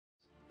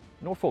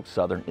Norfolk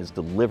Southern is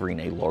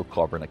delivering a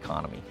low-carbon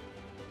economy,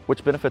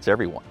 which benefits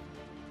everyone.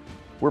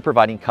 We're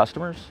providing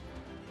customers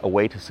a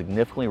way to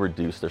significantly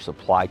reduce their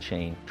supply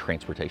chain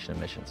transportation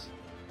emissions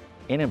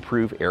and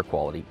improve air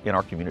quality in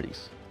our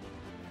communities.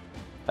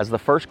 As the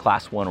first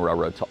Class 1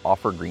 railroad to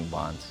offer green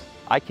bonds,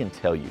 I can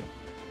tell you,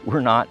 we're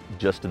not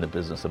just in the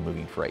business of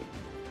moving freight.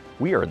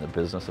 We are in the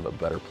business of a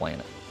better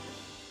planet.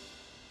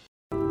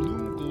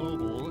 Bloom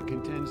Global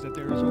contends that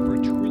there is over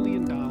 $1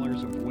 trillion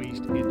of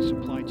waste in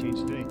supply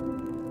chains today.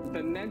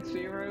 The net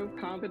zero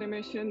carbon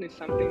emission is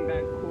something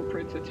that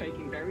corporates are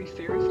taking very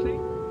seriously.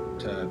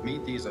 To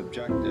meet these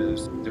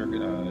objectives, they're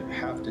going to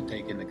have to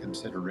take into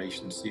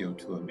consideration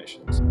CO2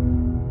 emissions.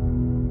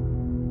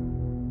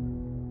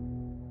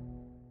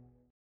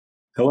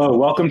 Hello,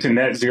 welcome to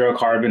Net Zero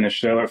Carbon, a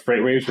show at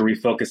FreightWaves where we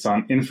focus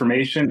on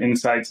information,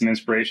 insights, and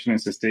inspiration and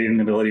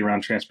sustainability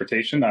around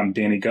transportation. I'm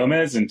Danny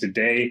Gomez, and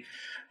today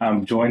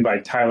I'm joined by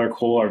Tyler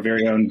Cole, our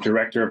very own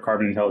Director of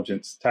Carbon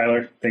Intelligence.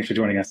 Tyler, thanks for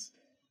joining us.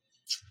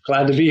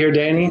 Glad to be here,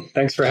 Danny.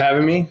 Thanks for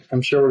having me.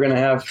 I'm sure we're going to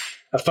have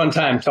a fun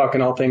time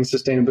talking all things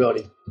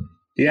sustainability.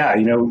 Yeah,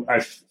 I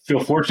feel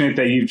fortunate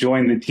that you've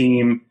joined the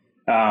team,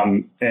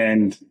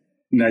 and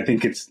I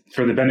think it's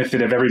for the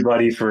benefit of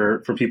everybody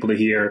for people to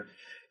hear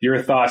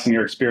your thoughts and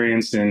your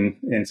experience in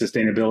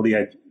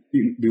sustainability.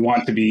 We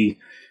want to be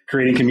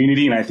creating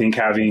community, and I think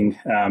having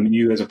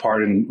you as a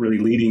part and really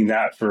leading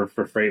that for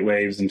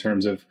FreightWaves in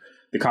terms of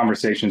the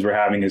conversations we're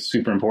having is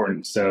super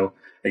important. So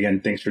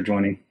again, thanks for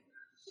joining.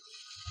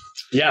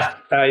 Yeah,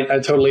 I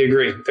totally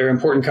agree. They're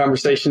important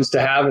conversations to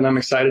have, and I'm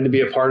excited to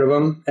be a part of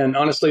them. And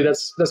honestly,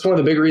 that's one of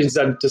the big reasons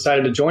I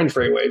decided to join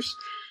FreightWaves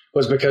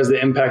was because the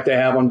impact they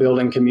have on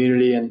building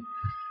community and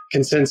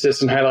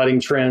consensus and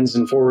highlighting trends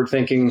and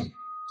forward-thinking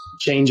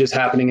changes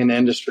happening in the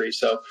industry.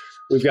 So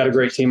we've got a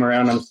great team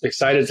around. I'm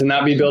excited to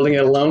not be building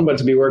it alone, but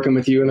to be working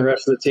with you and the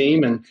rest of the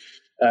team. And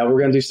we're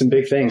going to do some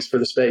big things for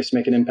the space,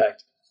 make an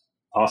impact.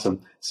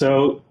 Awesome.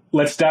 So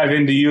let's dive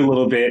into you a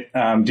little bit.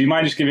 Do you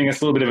mind just giving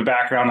us a little bit of a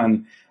background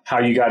on how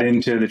you got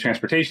into the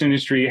transportation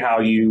industry, how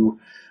you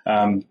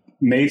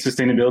made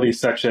sustainability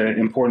such an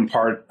important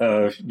part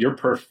of your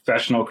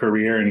professional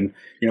career, and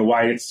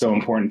why it's so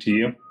important to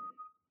you?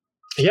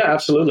 Yeah,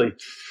 absolutely.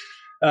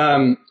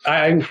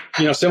 I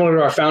similar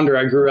to our founder,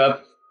 I grew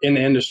up in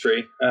the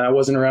industry. I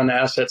wasn't around the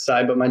asset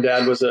side, but my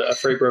dad was a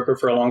freight broker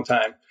for a long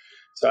time.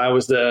 So I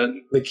was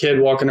the kid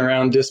walking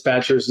around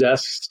dispatchers'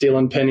 desks,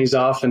 stealing pennies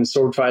off and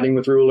sword fighting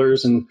with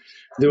rulers and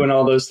doing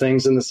all those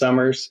things in the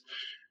summers.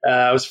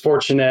 I was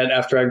fortunate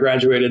after I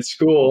graduated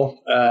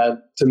school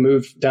to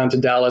move down to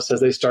Dallas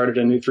as they started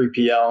a new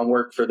 3PL and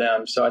work for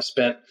them. So I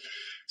spent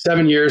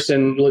 7 years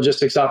in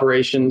logistics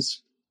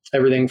operations,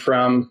 everything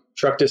from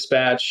truck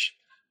dispatch,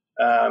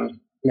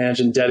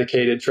 managing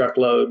dedicated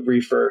truckload,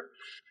 reefer,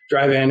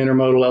 dry van,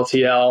 intermodal,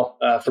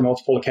 LTL for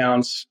multiple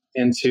accounts,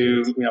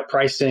 into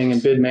pricing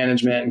and bid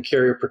management and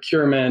carrier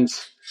procurement.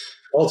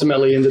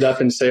 Ultimately ended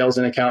up in sales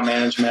and account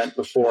management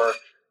before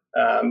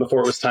it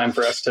was time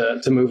for us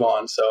to move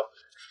on. So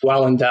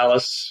while in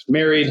Dallas,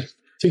 married,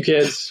 2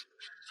 kids,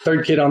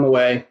 3rd kid on the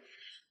way.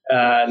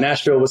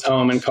 Nashville was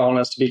home and calling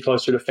us to be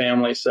closer to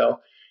family. So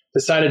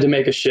decided to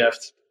make a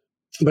shift.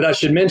 But I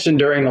should mention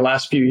during the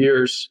last few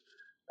years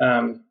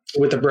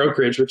with the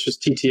brokerage, which was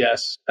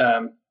TTS,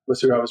 was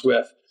who I was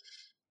with.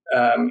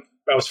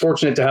 I was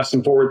fortunate to have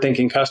some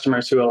forward-thinking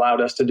customers who allowed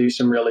us to do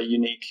some really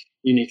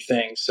unique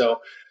things.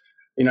 So,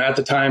 at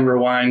the time,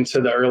 rewind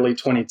to the early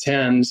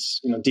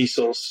 2010s,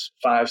 diesel's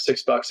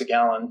 $5-6 a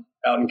gallon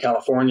out in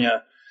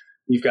California.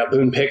 You've got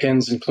Boone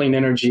Pickens and clean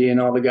energy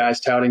and all the guys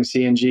touting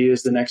CNG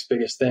is the next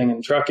biggest thing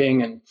in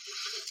trucking, and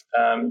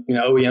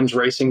OEMs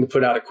racing to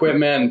put out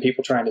equipment and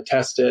people trying to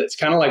test it. It's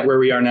kind of like where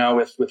we are now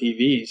with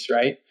EVs,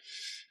 right?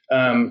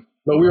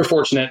 But we were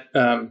fortunate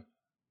to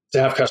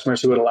have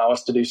customers who would allow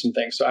us to do some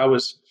things. So I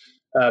was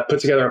put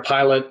together a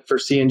pilot for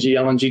CNG,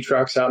 LNG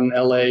trucks out in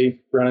LA,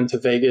 running to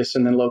Vegas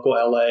and then local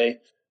LA,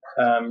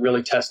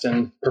 really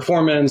testing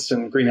performance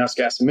and greenhouse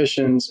gas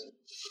emissions.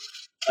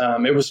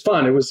 It was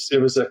fun. It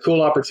was a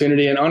cool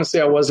opportunity. And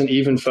honestly, I wasn't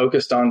even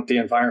focused on the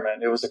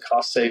environment. It was a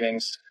cost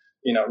savings,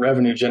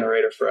 revenue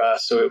generator for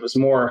us. So it was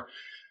more,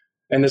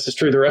 and this is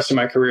true the rest of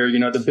my career,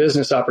 the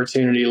business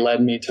opportunity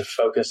led me to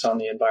focus on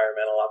the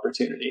environmental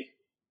opportunity.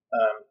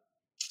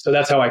 So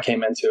that's how I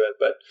came into it.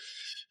 But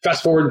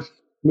fast forward,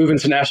 moving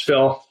to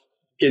Nashville,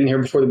 getting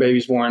here before the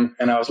baby's born,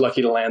 and I was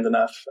lucky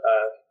enough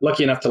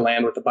to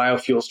land with the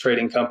biofuels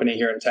trading company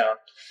here in town,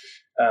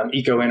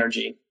 Eco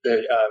Energy.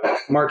 They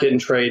market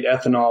and trade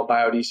ethanol,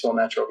 biodiesel,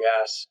 natural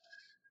gas.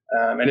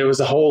 And it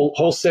was a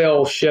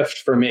wholesale shift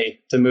for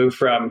me to move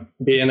from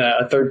being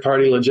a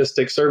third-party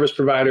logistics service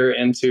provider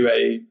into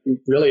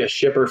really a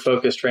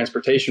shipper-focused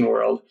transportation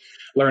world,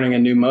 learning a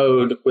new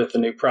mode with a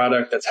new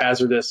product that's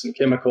hazardous and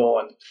chemical,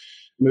 and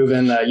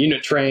moving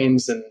unit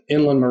trains and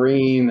inland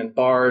marine and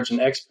barge and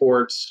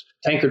exports,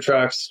 tanker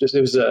trucks.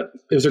 It was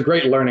a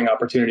great learning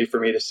opportunity for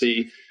me to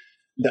see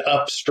the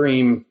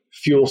upstream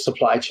fuel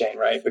supply chain,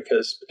 right?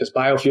 Because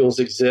biofuels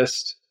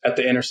exist at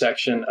the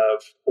intersection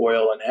of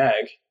oil and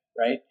ag,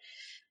 right?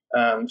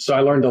 So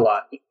I learned a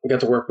lot. I got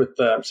to work with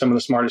some of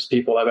the smartest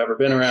people I've ever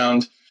been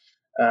around.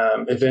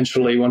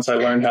 Eventually, once I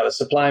learned how the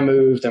supply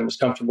moved and was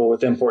comfortable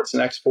with imports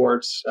and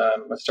exports,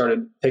 I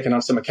started taking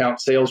on some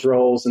account sales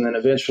roles, and then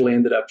eventually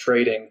ended up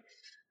trading,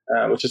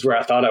 which is where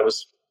I thought I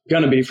was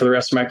going to be for the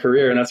rest of my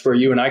career. And that's where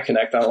you and I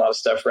connect on a lot of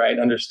stuff, right?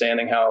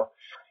 Understanding how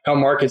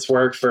markets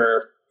work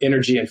for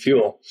energy and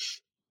fuel.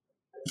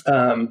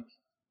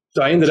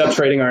 So I ended up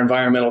trading our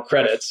environmental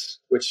credits,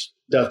 which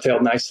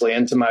dovetailed nicely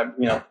into my,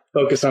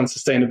 focus on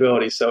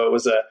sustainability. So it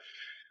was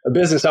a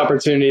business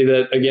opportunity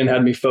that, again,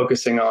 had me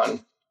focusing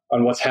on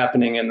what's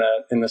happening in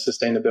the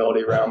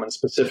sustainability realm, and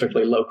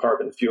specifically low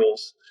carbon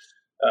fuels.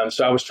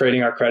 So I was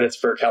trading our credits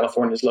for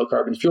California's low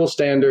carbon fuel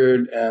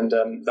standard and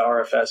the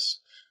RFS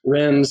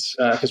RINs,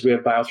 because we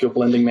have biofuel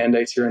blending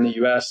mandates here in the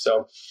US.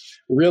 So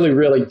really,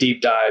 really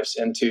deep dives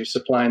into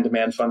supply and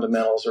demand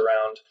fundamentals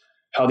around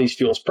how these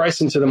fuels price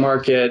into the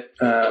market,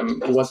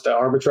 what the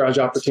arbitrage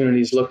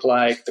opportunities look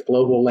like, the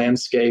global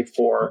landscape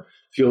for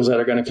fuels that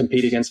are going to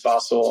compete against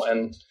fossil.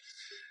 And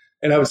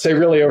I would say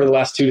really over the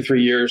last 2 to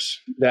 3 years,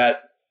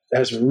 that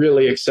has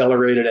really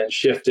accelerated and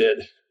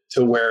shifted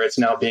to where it's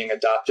now being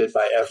adopted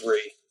by every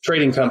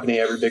trading company,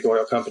 every big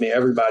oil company.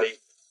 Everybody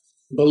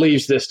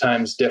believes this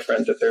time's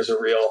different, that there's a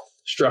real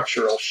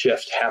structural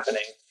shift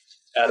happening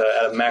at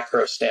a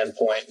macro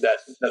standpoint, that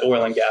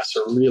oil and gas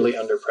are really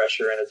under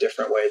pressure in a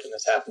different way than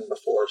has happened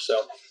before.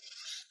 So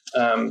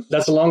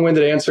that's a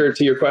long-winded answer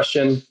to your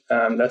question.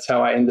 That's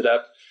how I ended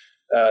up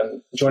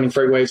joining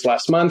FreightWaves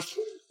last month.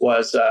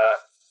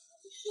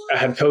 I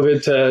had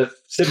COVID to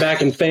sit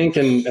back and think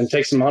and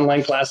take some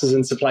online classes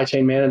in supply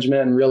chain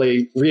management and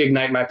really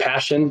reignite my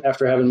passion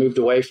after having moved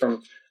away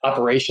from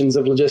operations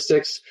of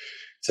logistics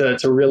to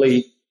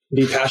really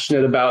be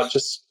passionate about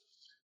just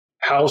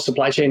how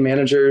supply chain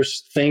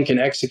managers think and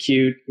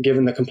execute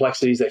given the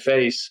complexities they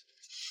face.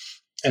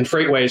 And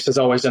FreightWaves has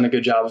always done a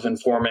good job of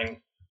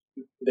informing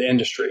the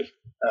industry.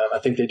 I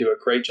think they do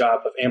a great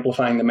job of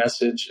amplifying the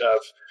message of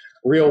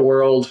real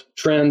world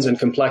trends and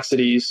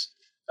complexities,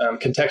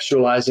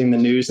 contextualizing the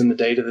news and the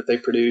data that they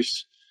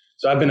produce.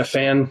 So I've been a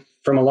fan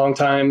from a long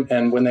time.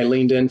 And when they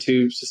leaned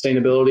into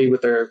sustainability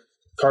with their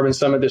Carbon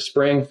Summit this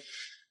spring,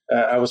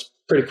 I was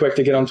pretty quick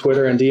to get on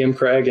Twitter and DM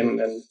Craig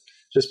and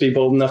just be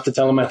bold enough to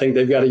tell them I think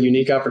they've got a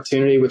unique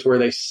opportunity with where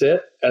they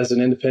sit as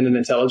an independent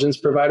intelligence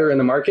provider in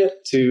the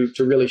market to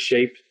really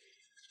shape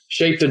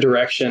the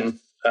direction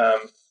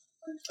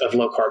of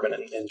low carbon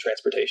in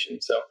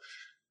transportation. So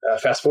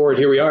fast forward,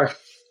 here we are.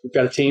 We've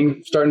got a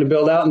team starting to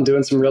build out and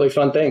doing some really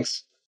fun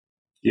things.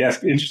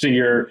 Yes, interesting.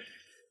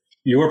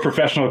 Your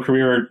professional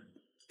career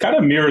kind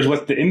of mirrors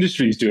what the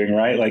industry is doing,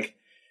 right? Like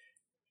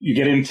you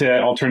get into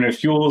alternative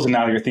fuels, and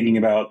now you're thinking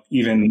about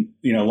even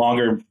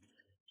longer,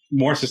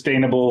 more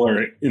sustainable,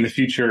 or in the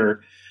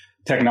future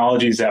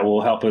technologies that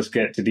will help us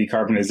get to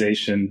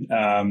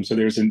decarbonization. So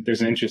there's an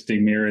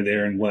interesting mirror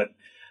there, and what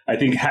I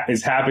think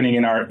is happening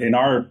in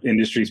our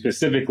industry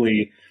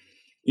specifically.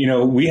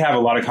 We have a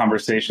lot of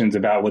conversations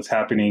about what's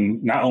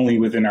happening not only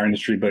within our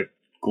industry but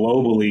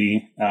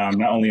globally,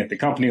 not only at the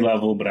company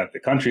level but at the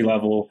country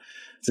level.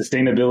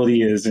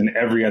 Sustainability is in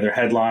every other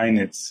headline.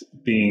 It's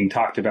being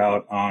talked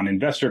about on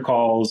investor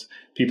calls.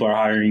 People are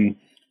hiring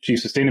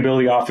chief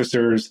sustainability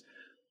officers.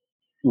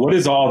 What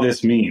does all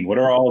this mean? What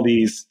are all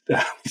these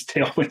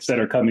tailwinds that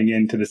are coming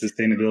into the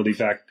sustainability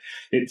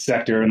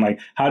sector? And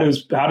how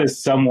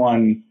does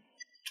someone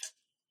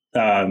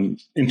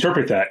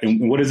interpret that?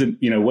 And what does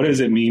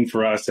it mean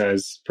for us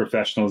as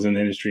professionals in the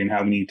industry, and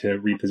how we need to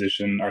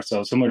reposition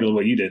ourselves, similar to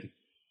what you did?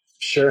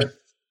 Sure.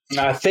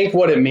 I think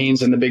what it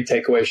means, and the big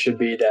takeaway should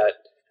be that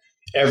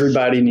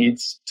everybody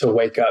needs to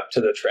wake up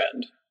to the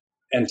trend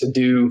and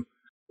to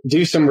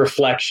do some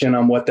reflection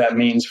on what that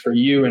means for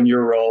you and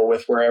your role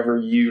with wherever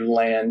you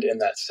land in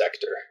that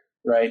sector,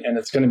 right? And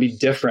it's going to be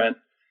different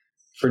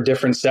for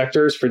different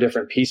sectors, for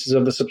different pieces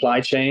of the supply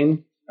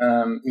chain.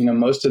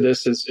 Most of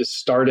this is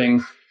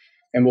starting,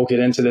 and we'll get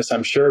into this,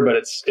 I'm sure, but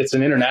it's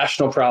an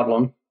international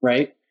problem,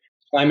 right?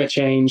 Climate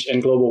change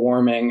and global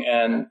warming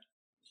and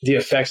the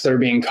effects that are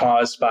being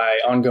caused by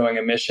ongoing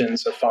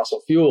emissions of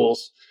fossil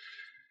fuels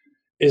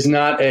is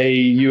not a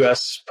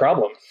U.S.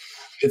 problem.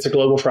 It's a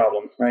global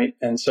problem, right?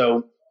 And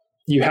so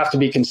you have to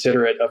be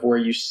considerate of where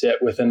you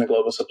sit within the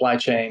global supply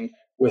chain,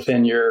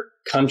 within your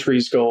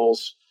country's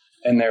goals,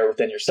 and there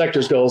within your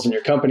sector's goals and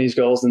your company's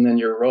goals, and then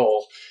your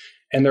role.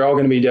 And they're all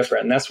going to be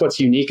different. And that's what's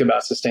unique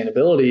about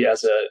sustainability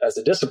as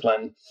a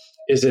discipline,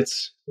 is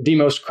it's the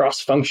most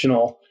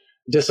cross-functional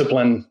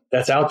discipline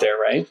that's out there,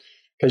 right?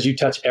 Because you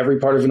touch every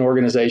part of an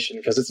organization,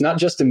 because it's not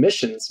just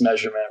emissions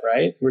measurement,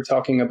 right? We're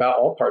talking about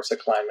all parts of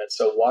climate.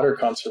 So water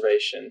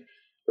conservation,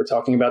 we're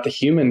talking about the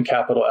human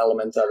capital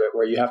element of it,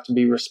 where you have to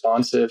be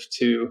responsive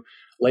to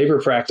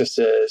labor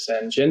practices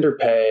and gender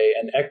pay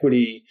and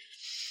equity,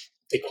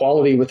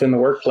 equality within the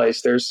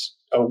workplace. There's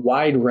a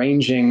wide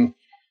ranging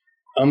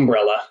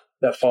umbrella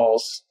that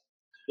falls,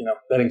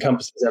 that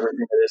encompasses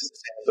everything that is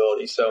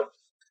sustainability. So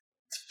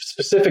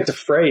specific to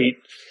freight,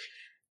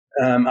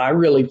 I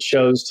really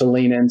chose to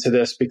lean into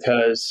this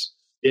because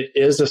it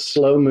is a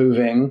slow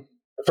moving,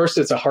 first,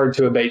 it's a hard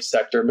to abate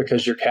sector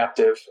because you're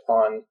captive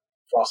on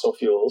fossil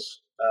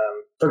fuels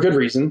for good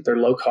reason. They're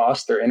low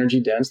cost, they're energy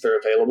dense, they're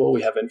available.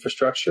 We have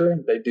infrastructure.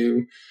 They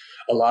do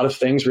a lot of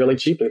things really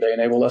cheaply. They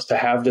enable us to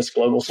have this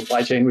global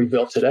supply chain we've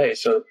built today.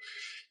 So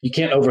you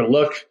can't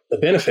overlook the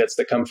benefits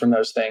that come from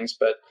those things.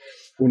 But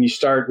when you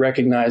start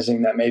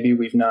recognizing that maybe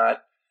we've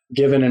not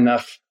given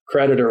enough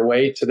credit or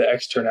weight to the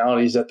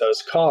externalities that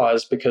those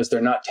cause because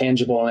they're not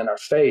tangible in our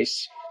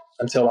face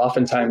until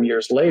oftentimes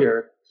years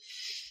later,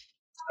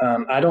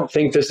 I don't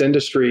think this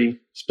industry,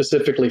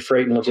 specifically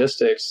freight and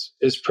logistics,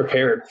 is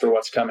prepared for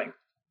what's coming.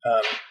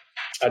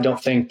 I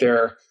don't think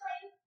they're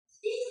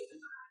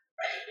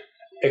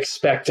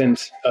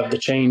expectant of the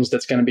change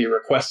that's going to be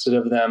requested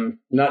of them,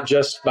 not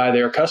just by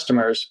their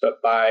customers,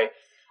 but by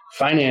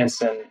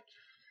finance and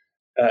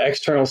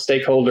external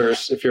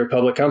stakeholders if you're a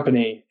public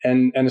company,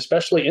 and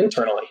especially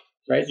internally,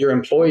 right? Your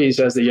employees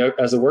as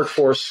the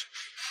workforce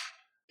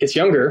gets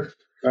younger,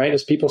 right?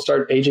 As people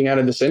start aging out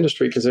of this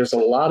industry, because there's a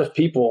lot of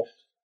people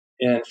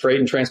in freight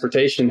and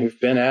transportation who've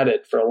been at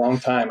it for a long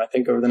time. I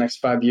think over the next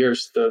 5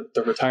 years, the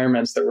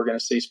retirements that we're going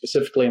to see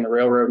specifically in the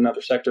railroad and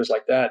other sectors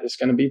like that is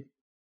going to be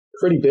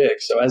pretty big.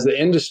 So as the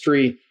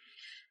industry,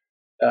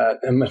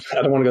 and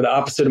I don't want to go the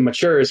opposite of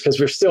matures because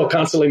we're still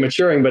constantly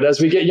maturing, but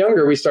as we get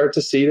younger, we start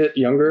to see that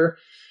younger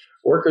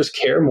workers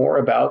care more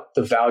about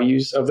the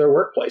values of their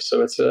workplace.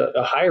 So it's a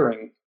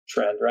hiring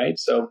trend, right?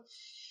 So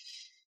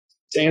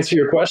to answer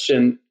your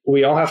question,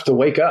 we all have to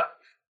wake up,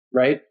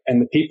 right?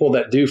 And the people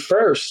that do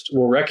first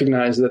will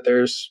recognize that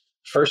there's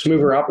first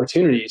mover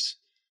opportunities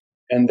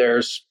and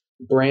there's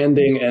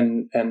branding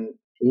and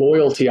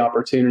loyalty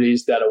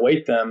opportunities that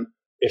await them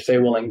if they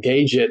will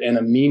engage it in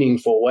a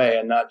meaningful way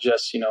and not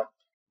just,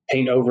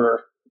 paint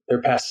over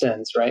their past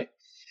sins, right?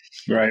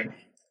 Right.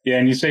 Yeah.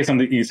 And you said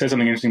something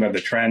interesting about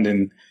the trend.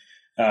 And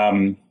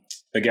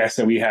the guest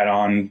that we had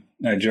on,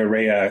 Joe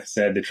Rea,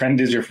 said the trend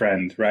is your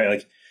friend, right?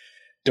 Like,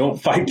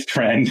 don't fight the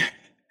trend.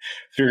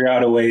 Figure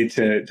out a way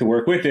to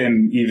work with it.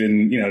 And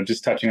even,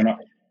 just touching on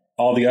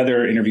all the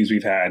other interviews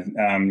we've had,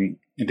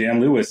 Dan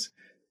Lewis,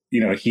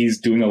 he's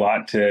doing a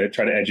lot to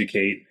try to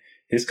educate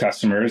his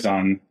customers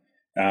on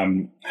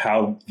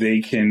how they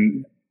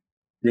can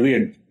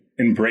really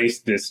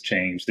embrace this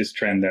change, this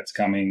trend that's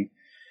coming.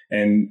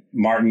 And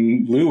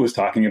Martin Liu was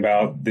talking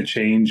about the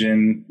change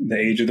in the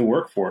age of the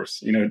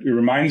workforce. It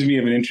reminds me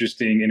of an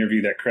interesting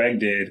interview that Craig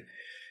did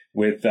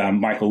with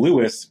Michael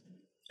Lewis,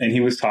 and he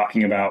was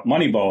talking about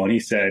Moneyball. And he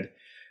said,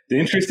 the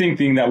interesting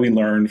thing that we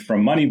learned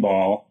from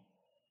Moneyball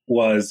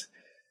was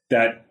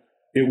that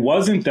it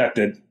wasn't that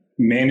the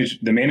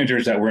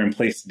managers that were in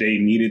place today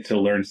needed to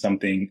learn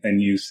a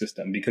new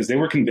system, because they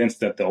were convinced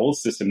that the old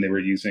system they were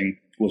using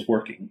was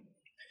working.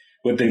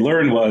 What they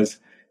learned was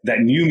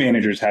that new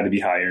managers had to be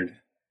hired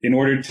in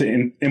order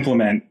to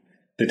implement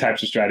the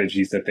types of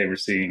strategies that they were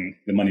seeing,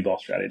 the Moneyball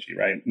strategy,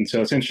 right? And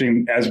so it's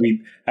interesting as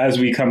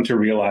we come to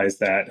realize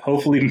that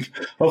hopefully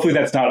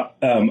that's not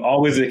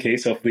always the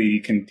case. Hopefully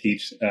you can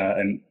teach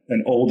an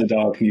old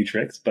dog new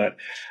tricks, but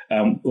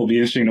it'll be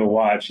interesting to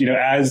watch.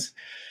 As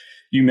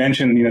you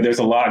mentioned, there's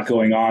a lot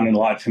going on and a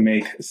lot to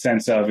make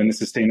sense of in the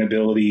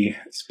sustainability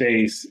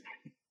space.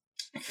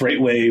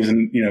 Freight Waves,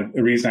 and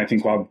the reason I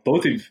think why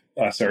both of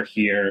us are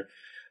here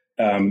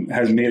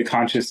has made a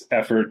conscious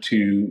effort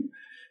to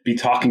be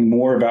talking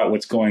more about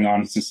what's going on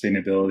in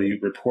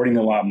sustainability, reporting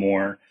a lot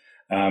more.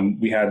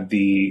 We had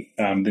the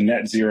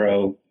Net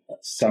Zero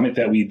Summit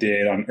that we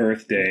did on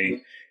Earth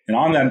Day, and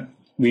on that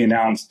we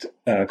announced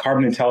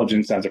carbon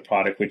intelligence as a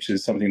product, which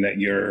is something that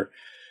you're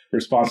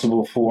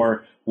responsible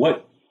for.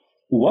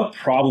 What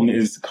problem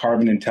is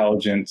carbon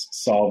intelligence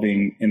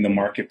solving in the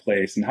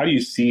marketplace, and how do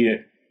you see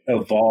it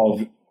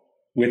evolve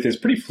with this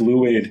pretty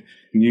fluid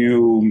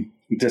new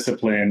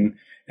discipline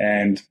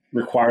and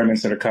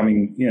requirements that are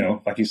coming,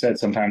 like you said,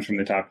 sometimes from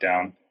the top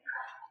down?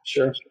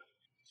 Sure.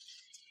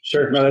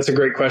 No, that's a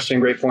great question.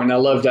 Great point. And I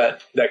love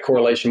that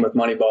correlation with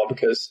Moneyball,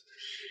 because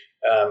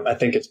I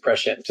think it's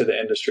prescient to the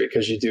industry,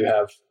 because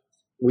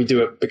we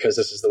do it because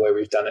this is the way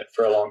we've done it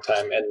for a long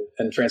time.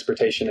 And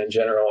transportation in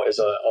general is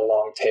a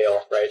long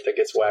tail, right? That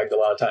gets wagged a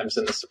lot of times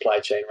in the supply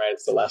chain, right?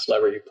 It's the last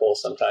lever you pull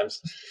sometimes.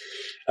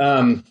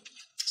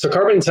 So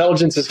carbon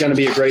intelligence is going to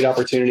be a great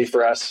opportunity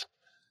for us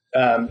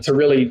to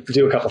really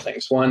do a couple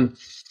things. One,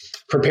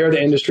 prepare the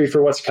industry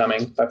for what's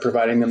coming by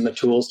providing them the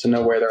tools to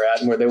know where they're at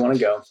and where they want to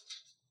go.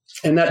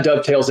 And that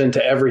dovetails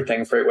into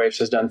everything FreightWaves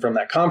has done from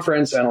that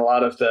conference and a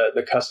lot of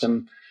the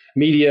custom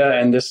media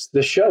and this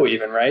show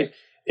even, right?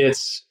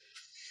 It's,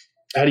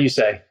 how do you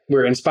say?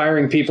 We're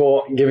inspiring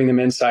people, giving them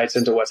insights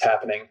into what's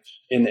happening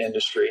in the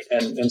industry.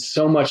 And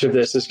so much of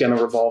this is going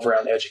to revolve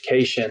around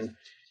education,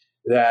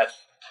 that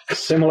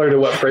similar to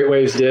what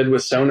FreightWaves did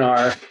with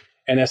Sonar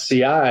and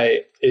SCI,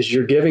 is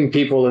you're giving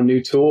people a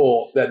new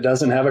tool that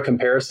doesn't have a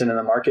comparison in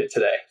the market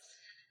today,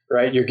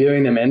 right? You're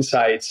giving them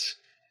insights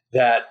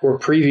that were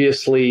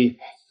previously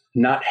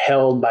not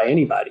held by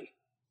anybody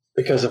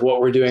because of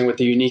what we're doing with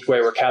the unique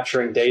way we're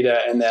capturing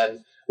data and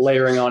then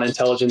layering on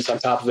intelligence on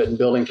top of it and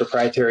building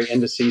proprietary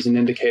indices and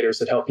indicators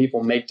that help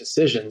people make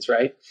decisions,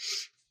 right?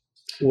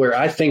 where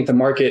I think the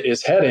market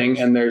is heading,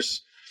 and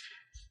there's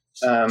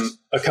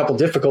a couple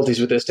difficulties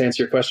with this to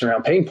answer your question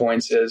around pain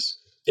points, is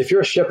if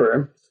you're a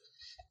shipper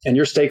and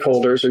your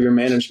stakeholders or your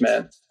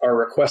management are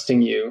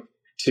requesting you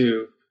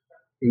to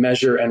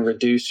measure and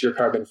reduce your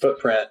carbon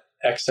footprint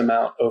X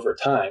amount over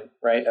time,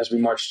 right, as we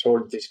march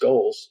toward these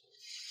goals,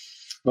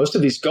 most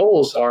of these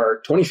goals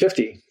are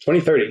 2050,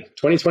 2030,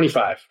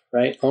 2025,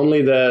 right?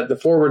 Only the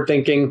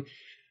forward-thinking,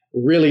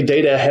 really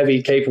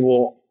data-heavy,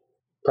 capable,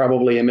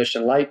 probably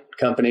emission-light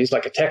companies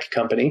like a tech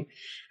company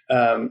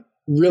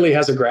really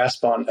has a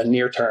grasp on a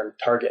near-term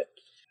target.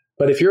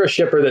 But if you're a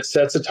shipper that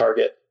sets a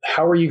target,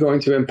 how are you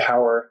going to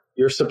empower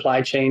your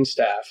supply chain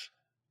staff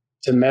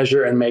to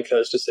measure and make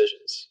those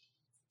decisions?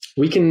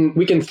 We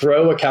can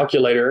throw a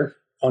calculator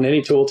on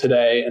any tool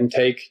today and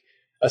take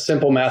a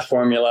simple math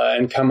formula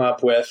and come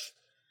up with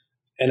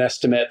an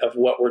estimate of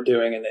what we're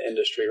doing in the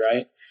industry,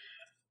 right?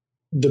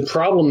 The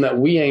problem that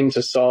we aim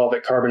to solve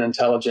at Carbon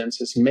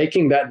Intelligence is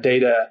making that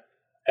data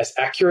as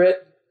accurate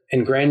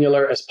and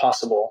granular as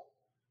possible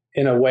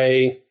in a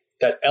way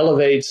that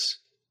elevates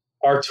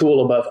our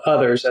tool above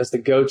others as the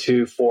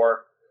go-to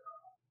for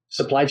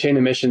supply chain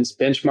emissions,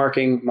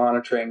 benchmarking,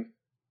 monitoring,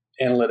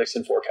 analytics,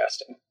 and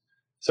forecasting.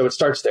 So it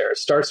starts there. It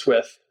starts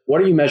with,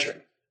 what are you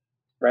measuring,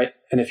 right?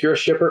 And if you're a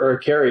shipper or a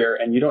carrier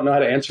and you don't know how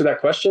to answer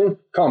that question,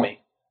 call me.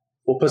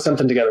 We'll put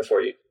something together for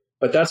you.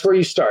 But that's where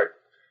you start.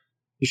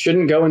 You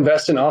shouldn't go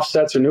invest in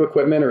offsets or new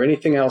equipment or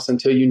anything else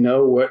until you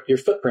know what your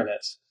footprint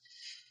is.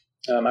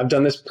 I've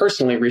done this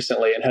personally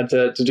recently and had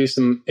to do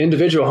some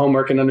individual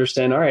homework and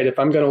understand, all right, if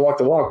I'm going to walk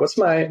the walk, what's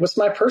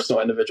my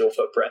personal individual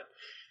footprint,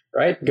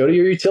 right? Go to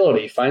your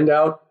utility, find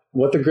out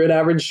what the grid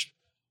average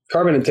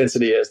carbon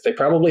intensity is. They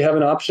probably have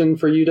an option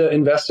for you to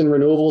invest in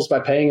renewables by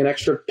paying an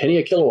extra penny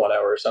a kilowatt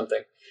hour or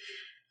something.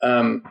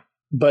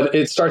 But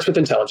it starts with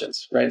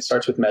intelligence, right? It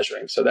starts with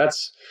measuring. So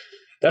that's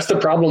the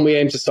problem we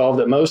aim to solve,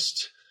 that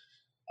most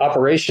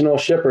operational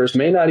shippers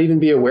may not even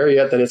be aware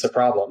yet that it's a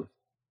problem.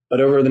 But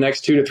over the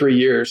next 2 to 3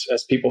 years,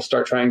 as people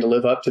start trying to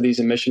live up to these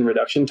emission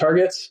reduction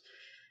targets,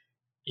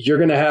 you're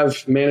going to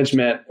have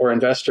management or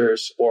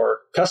investors or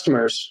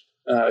customers,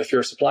 if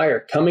you're a supplier,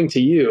 coming to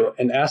you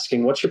and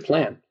asking, what's your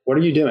plan? What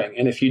are you doing?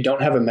 And if you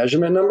don't have a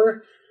measurement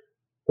number,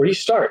 where do you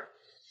start?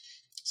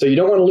 So you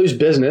don't want to lose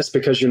business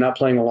because you're not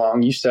playing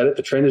along. You said it,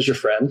 the trend is your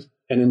friend.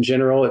 And in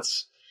general,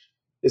 it's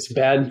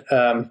bad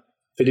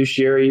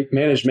fiduciary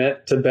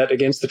management to bet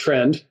against the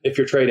trend if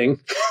you're trading,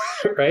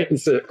 right?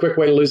 It's a quick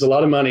way to lose a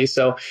lot of money.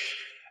 So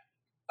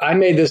I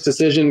made this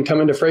decision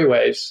coming to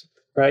Freightwaves,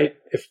 right?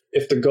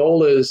 If the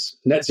goal is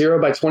net zero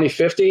by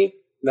 2050,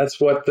 that's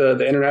what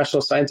the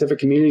international scientific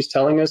community is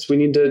telling us we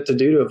need to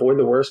do to avoid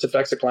the worst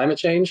effects of climate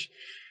change.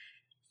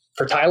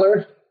 For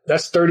Tyler,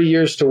 that's 30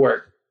 years to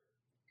work,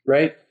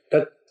 right?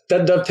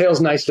 That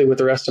dovetails nicely with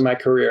the rest of my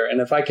career. And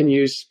if I can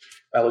use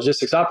my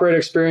logistics operator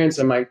experience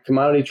and my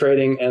commodity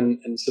trading and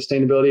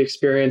sustainability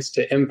experience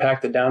to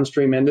impact the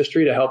downstream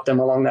industry to help them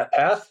along that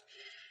path,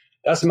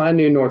 that's my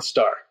new North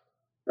Star,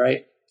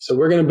 right? So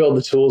we're going to build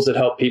the tools that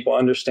help people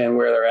understand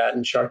where they're at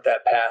and chart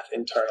that path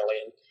internally.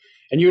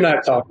 And you and I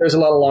have talked, there's a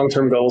lot of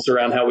long-term goals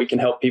around how we can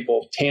help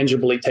people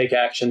tangibly take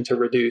action to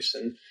reduce,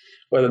 and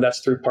whether that's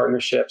through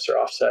partnerships or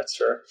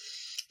offsets or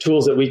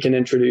tools that we can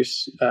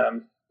introduce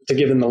to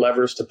give them the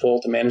levers to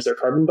pull to manage their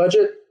carbon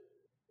budget.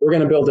 We're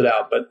going to build it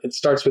out, but it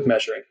starts with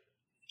measuring.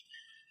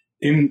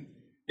 In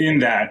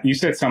that, you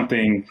said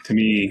something to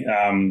me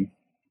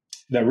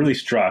that really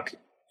struck.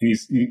 And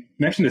you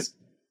mentioned this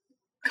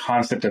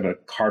concept of a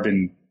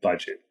carbon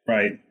budget,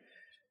 right?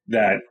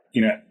 That,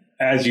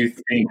 as you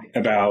think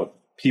about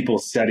people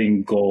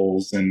setting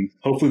goals, and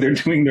hopefully they're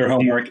doing their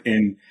homework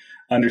in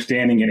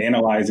understanding and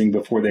analyzing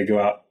before they go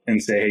out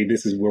and say, hey,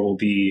 this is where we'll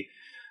be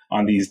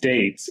on these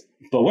dates.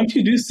 But once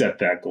you do set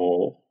that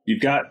goal,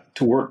 you've got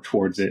to work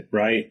towards it,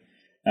 right?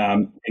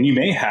 And you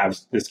may have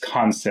this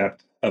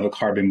concept of a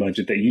carbon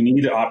budget that you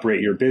need to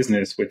operate your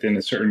business within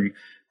a certain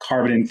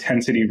carbon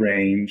intensity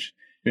range.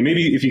 And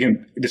maybe if you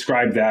can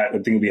describe that, I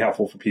think it would be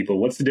helpful for people.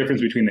 What's the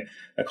difference between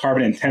the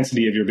carbon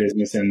intensity of your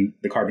business and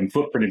the carbon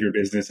footprint of your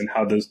business, and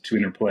how those two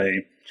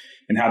interplay,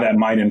 and how that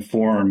might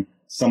inform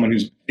someone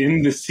who's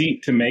in the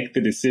seat to make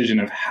the decision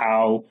of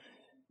how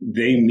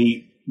they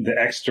meet the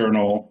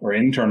external or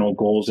internal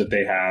goals that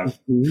they have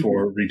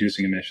for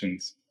reducing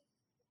emissions?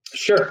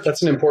 Sure.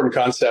 That's an important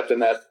concept, in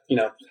that,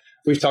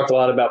 we've talked a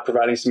lot about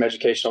providing some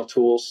educational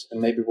tools, and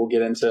maybe we'll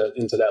get into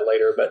that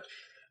later, but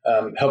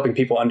helping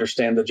people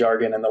understand the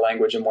jargon and the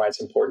language and why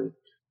it's important.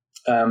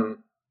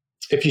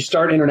 If you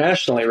start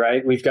internationally,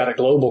 right, we've got a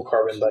global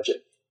carbon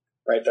budget,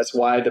 right? That's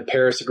why the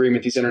Paris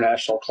Agreement, these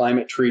international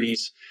climate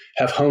treaties,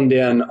 have honed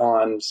in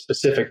on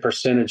specific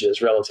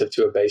percentages relative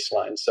to a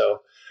baseline.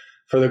 So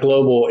for the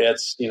global,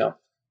 it's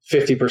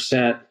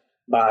 50%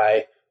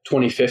 by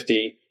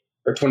 2050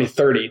 or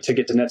 2030 to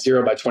get to net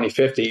zero by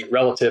 2050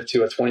 relative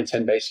to a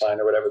 2010 baseline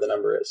or whatever the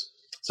number is.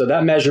 So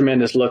that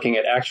measurement is looking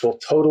at actual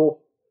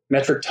total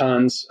metric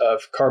tons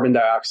of carbon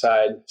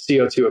dioxide,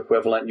 CO2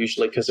 equivalent,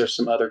 usually, because there's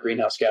some other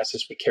greenhouse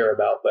gases we care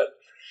about. But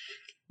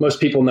most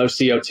people know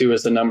CO2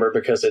 is the number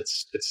because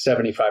it's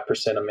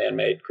 75% of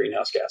man-made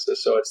greenhouse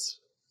gases. So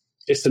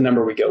it's the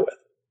number we go with.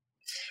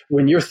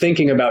 When you're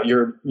thinking about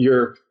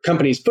your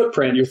company's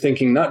footprint, you're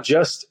thinking not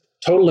just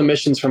total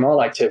emissions from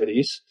all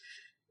activities,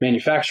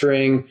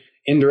 manufacturing,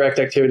 indirect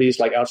activities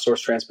like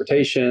outsourced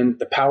transportation,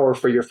 the power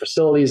for your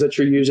facilities that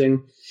you're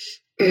using.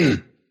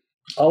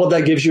 All of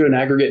that gives you an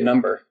aggregate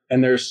number.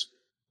 And there's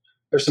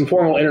some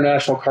formal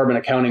international carbon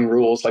accounting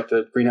rules like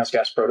the Greenhouse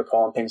Gas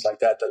Protocol and things like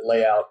that that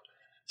lay out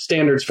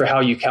standards for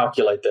how you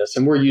calculate this.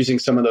 And we're using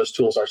some of those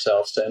tools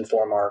ourselves to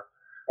inform our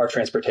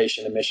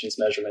transportation emissions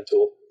measurement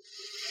tool.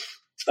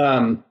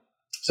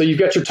 So you've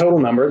got your total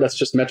number. That's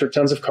just metric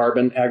tons of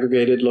carbon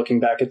aggregated looking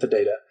back at the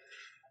data.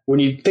 When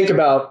you think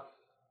about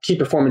key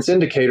performance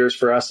indicators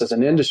for us as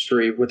an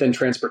industry within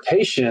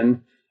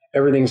transportation,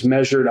 everything's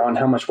measured on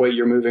how much weight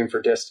you're moving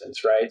for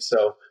distance, right?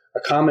 So a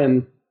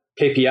common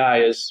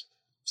KPI is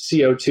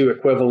CO2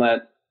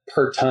 equivalent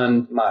per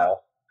ton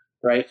mile,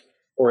 right?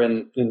 Or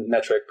in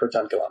metric per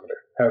ton kilometer,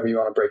 however you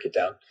want to break it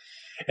down.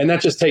 And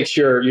that just takes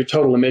your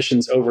total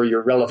emissions over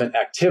your relevant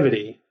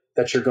activity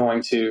that you're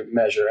going to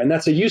measure. And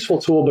that's a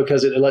useful tool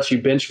because it lets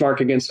you benchmark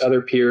against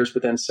other peers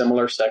within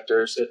similar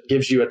sectors. It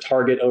gives you a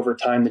target over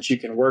time that you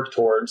can work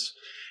towards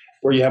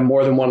where you have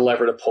more than one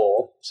lever to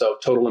pull. So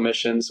total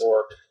emissions,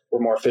 or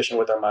we're more efficient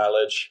with our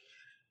mileage.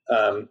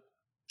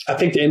 I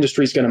think the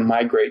industry is going to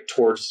migrate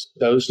towards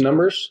those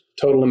numbers,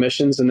 total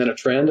emissions, and then a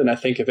trend. And I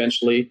think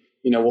eventually,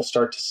 we'll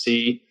start to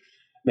see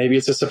maybe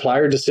it's a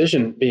supplier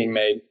decision being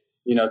made.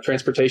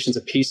 Transportation is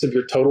a piece of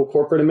your total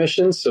corporate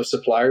emissions. So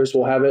suppliers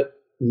will have it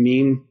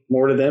mean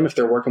more to them if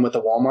they're working with a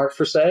Walmart,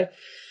 for say.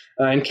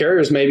 And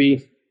carriers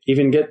maybe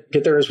even get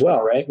there as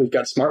well, right? We've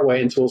got smart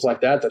weight and tools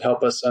like that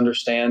help us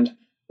understand,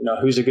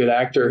 who's a good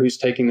actor, who's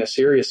taking this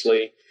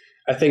seriously.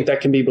 I think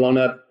that can be blown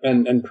up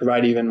and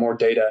provide even more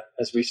data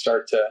as we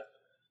start to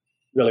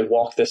really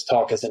walk this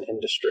talk as an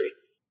industry.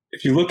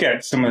 If you look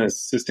at some of the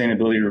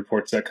sustainability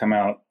reports that come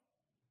out,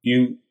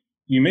 you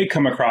may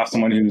come across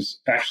someone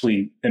who's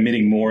actually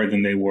emitting more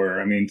than they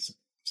were. I mean,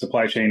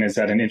 supply chain has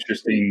had an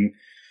interesting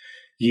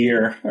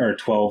year or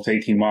 12 to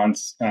 18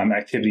 months.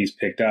 Activities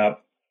picked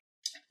up.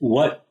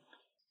 What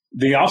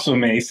they also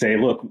may say,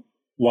 look,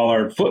 while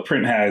our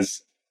footprint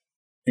has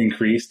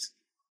increased,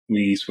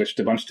 we switched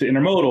a bunch to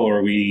intermodal,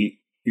 or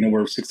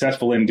we're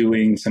successful in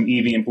doing some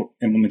EV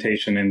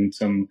implementation and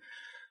some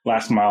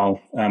last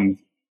mile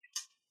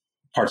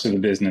parts of the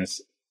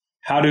business.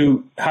 How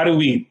do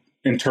we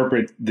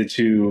interpret the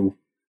two?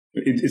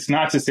 It's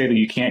not to say that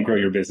you can't grow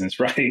your business,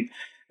 right?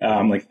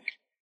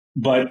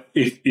 But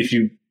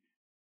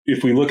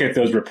if we look at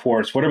those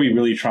reports, what are we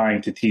really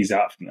trying to tease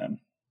out from them?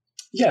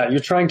 Yeah, you're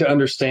trying to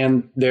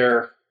understand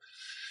their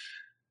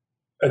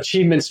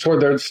achievements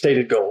toward their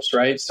stated goals,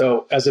 right?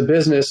 So as a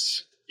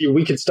business,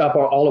 we could stop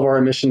all of our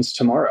emissions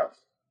tomorrow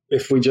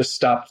if we just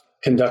stopped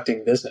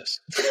conducting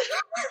business.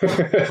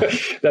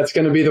 That's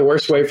going to be the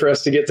worst way for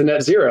us to get to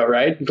net zero,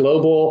 right?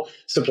 Global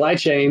supply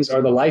chains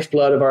are the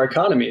lifeblood of our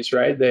economies,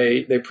 right?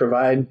 They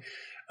provide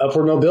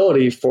upward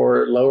mobility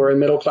for lower and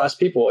middle class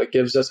people. It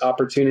gives us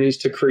opportunities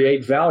to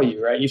create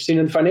value, right? You've seen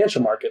in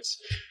financial markets,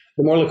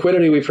 the more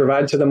liquidity we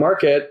provide to the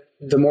market,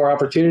 the more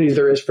opportunity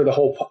there is for the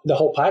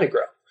whole pie to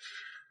grow.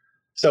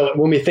 So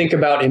when we think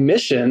about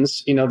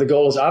emissions, the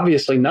goal is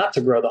obviously not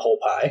to grow the whole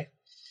pie,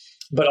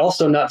 but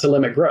also not to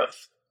limit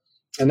growth.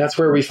 And that's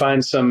where we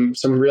find some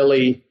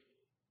really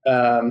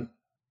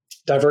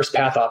diverse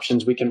path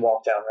options we can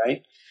walk down,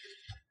 right?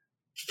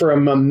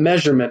 From a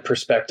measurement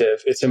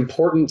perspective, it's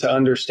important to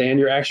understand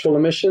your actual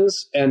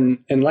emissions. And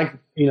like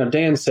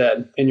Dan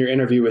said in your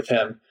interview with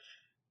him,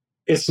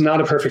 it's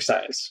not a perfect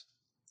science.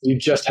 You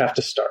just have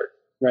to start,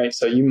 right?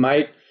 So you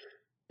might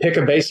pick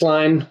a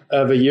baseline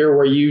of a year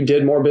where you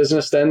did more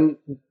business than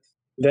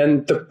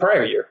the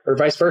prior year, or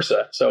vice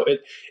versa. So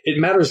it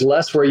matters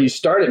less where you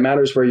start, it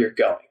matters where you're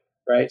going,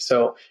 right?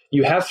 So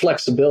you have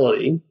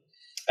flexibility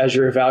as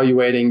you're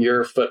evaluating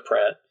your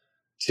footprint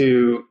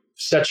to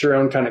set your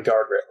own kind of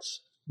guardrails.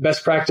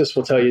 Best practice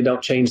will tell you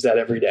don't change that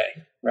every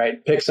day,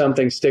 right? Pick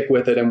something, stick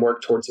with it, and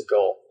work towards a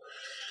goal.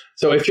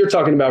 So if you're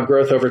talking about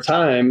growth over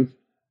time,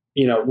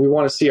 we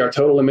want to see our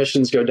total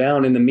emissions go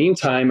down. In the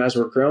meantime, as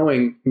we're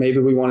growing, maybe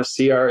we want to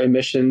see our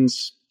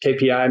emissions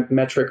KPI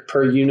metric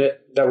per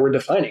unit that we're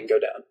defining go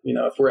down.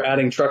 If we're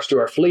adding trucks to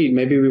our fleet,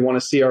 maybe we want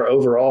to see our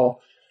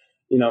overall,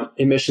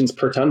 emissions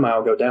per ton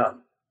mile go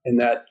down. And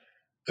that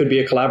could be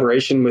a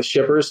collaboration with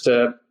shippers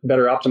to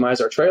better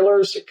optimize our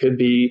trailers. It could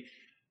be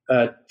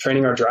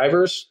training our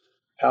drivers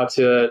how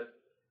to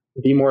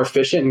be more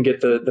efficient and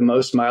get the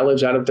most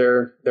mileage out of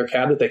their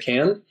cab that they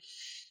can.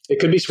 It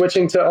could be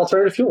switching to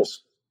alternative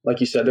fuels. Like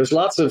you said, there's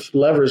lots of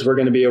levers we're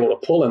going to be able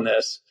to pull in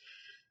this.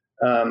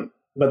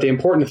 But the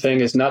important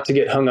thing is not to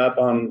get hung up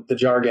on the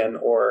jargon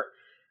or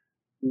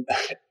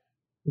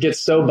get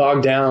so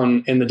bogged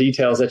down in the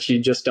details that you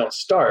just don't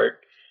start.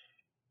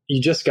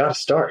 You just got to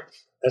start.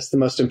 That's the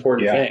most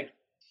important thing.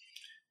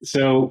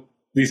 So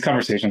these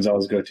conversations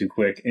always go too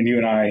quick, and you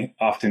and I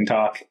often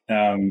talk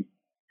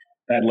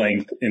at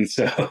length. And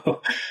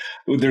so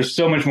there's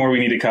so much more we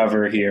need to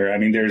cover here. I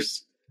mean,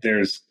 there's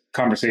there's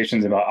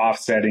conversations about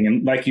offsetting.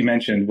 And like you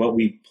mentioned, what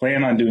we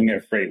plan on doing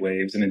at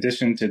FreightWaves, in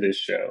addition to this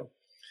show,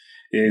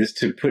 is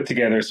to put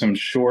together some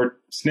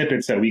short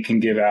snippets that we can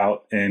give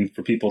out and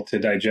for people to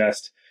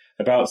digest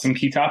about some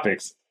key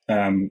topics.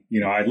 I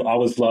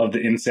always love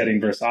the insetting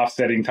versus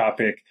offsetting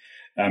topic,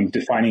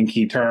 defining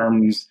key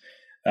terms,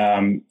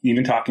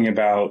 even talking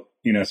about,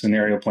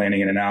 scenario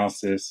planning and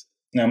analysis.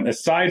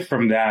 Aside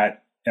from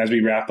that, as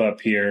we wrap up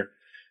here,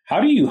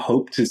 how do you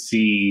hope to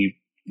see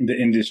the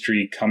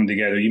industry come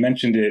together? You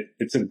mentioned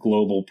it's a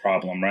global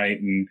problem, right?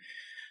 And,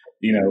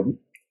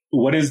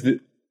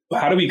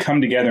 how do we come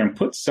together and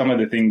put some of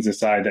the things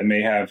aside that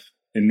may have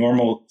in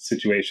normal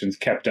situations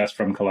kept us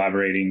from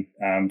collaborating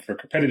for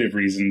competitive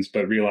reasons,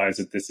 but realize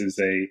that this is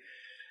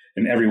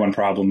an everyone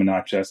problem and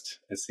not just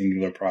a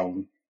singular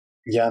problem?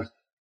 Yeah,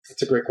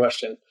 that's a great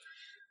question.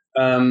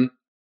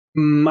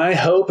 My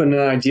hope in an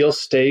ideal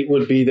state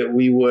would be that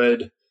we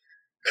would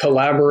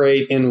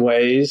collaborate in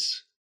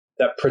ways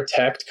that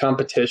protect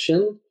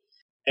competition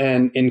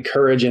and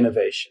encourage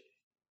innovation,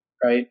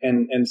 right?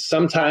 And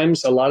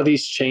sometimes a lot of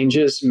these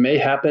changes may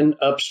happen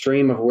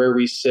upstream of where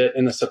we sit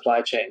in the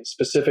supply chain,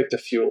 specific to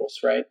fuels,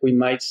 right? We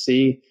might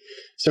see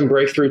some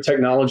breakthrough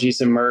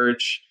technologies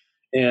emerge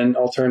in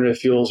alternative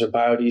fuels or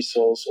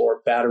biodiesels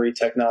or battery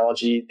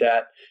technology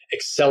that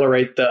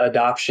accelerate the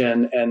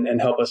adoption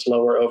and help us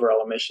lower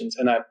overall emissions.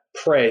 And I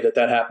pray that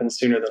happens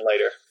sooner than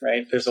later,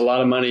 right? There's a lot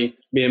of money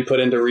being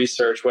put into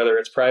research, whether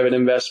it's private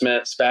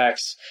investment,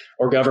 SPACs,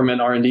 or government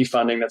R&D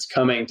funding that's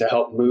coming to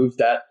help move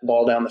that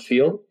ball down the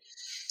field.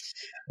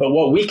 But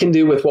what we can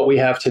do with what we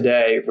have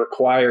today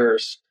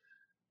requires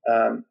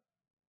an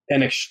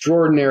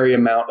extraordinary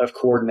amount of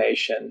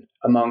coordination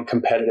among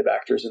competitive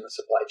actors in the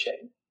supply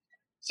chain.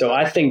 So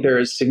I think there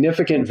is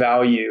significant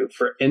value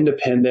for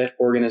independent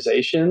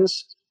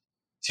organizations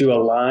to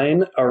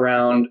align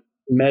around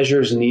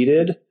measures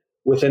needed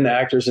within the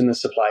actors in the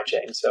supply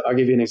chain. So I'll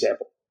give you an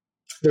example.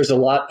 There's a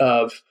lot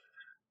of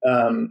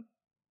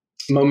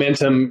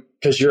momentum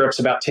because Europe's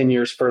about 10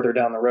 years further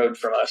down the road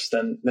from us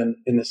than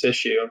in this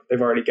issue.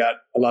 They've already got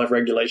a lot of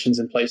regulations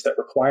in place that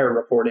require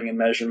reporting and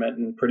measurement,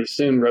 and pretty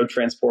soon road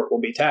transport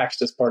will be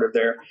taxed as part of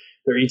their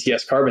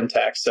ETS carbon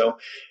tax. So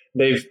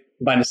they've,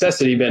 by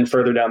necessity, been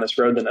further down this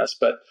road than us.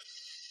 But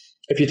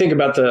if you think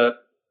about the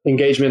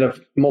engagement of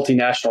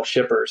multinational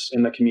shippers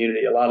in the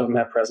community, a lot of them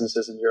have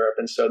presences in Europe.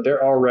 And so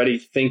they're already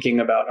thinking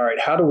about, all right,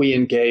 how do we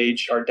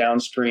engage our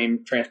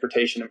downstream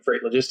transportation and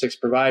freight logistics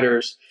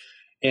providers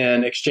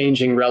in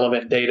exchanging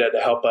relevant data to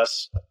help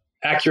us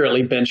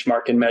accurately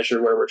benchmark and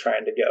measure where we're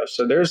trying to go?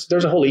 So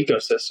there's a whole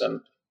ecosystem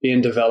being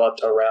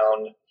developed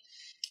around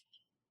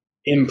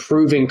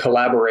improving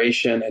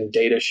collaboration and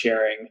data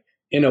sharing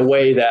in a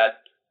way that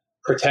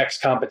protects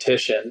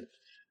competition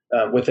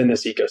within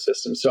this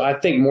ecosystem. So I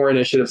think more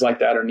initiatives like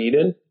that are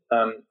needed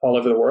all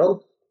over the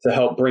world to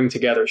help bring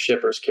together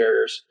shippers,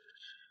 carriers,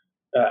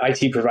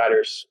 IT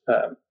providers,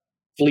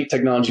 fleet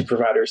technology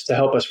providers to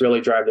help us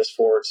really drive this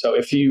forward. So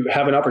if you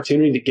have an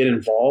opportunity to get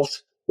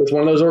involved with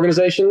one of those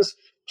organizations,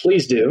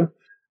 please do.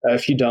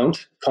 If you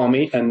don't, call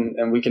me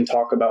and we can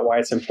talk about why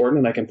it's important,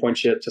 and I can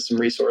point you to some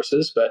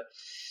resources. But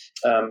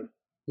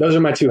those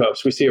are my two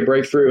hopes. We see a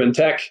breakthrough in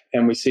tech,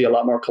 and we see a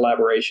lot more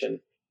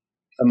collaboration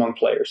among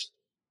players.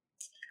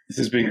 This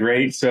has been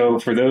great. So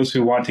for those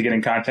who want to get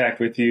in contact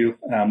with you,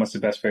 what's the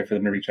best way for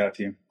them to reach out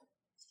to you?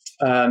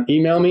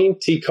 Email me,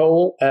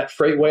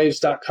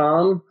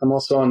 tcole@freightwaves.com. I'm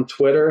also on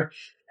Twitter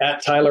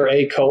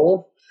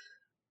 @TylerACole.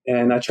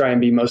 And I try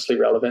and be mostly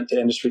relevant to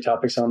industry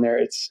topics on there.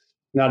 It's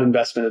not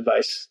investment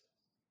advice.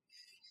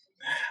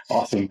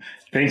 Awesome.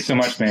 Thanks so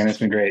much, man. It's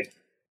been great.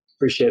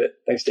 Appreciate it.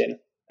 Thanks, Daniel.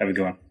 Have a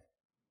good one.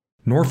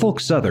 Norfolk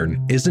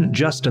Southern isn't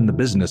just in the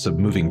business of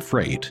moving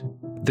freight.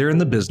 They're in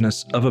the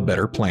business of a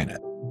better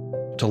planet.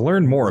 To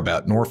learn more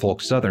about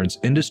Norfolk Southern's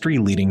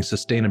industry-leading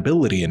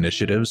sustainability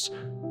initiatives,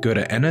 go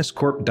to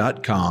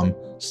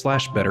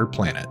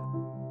nscorp.com/betterplanet.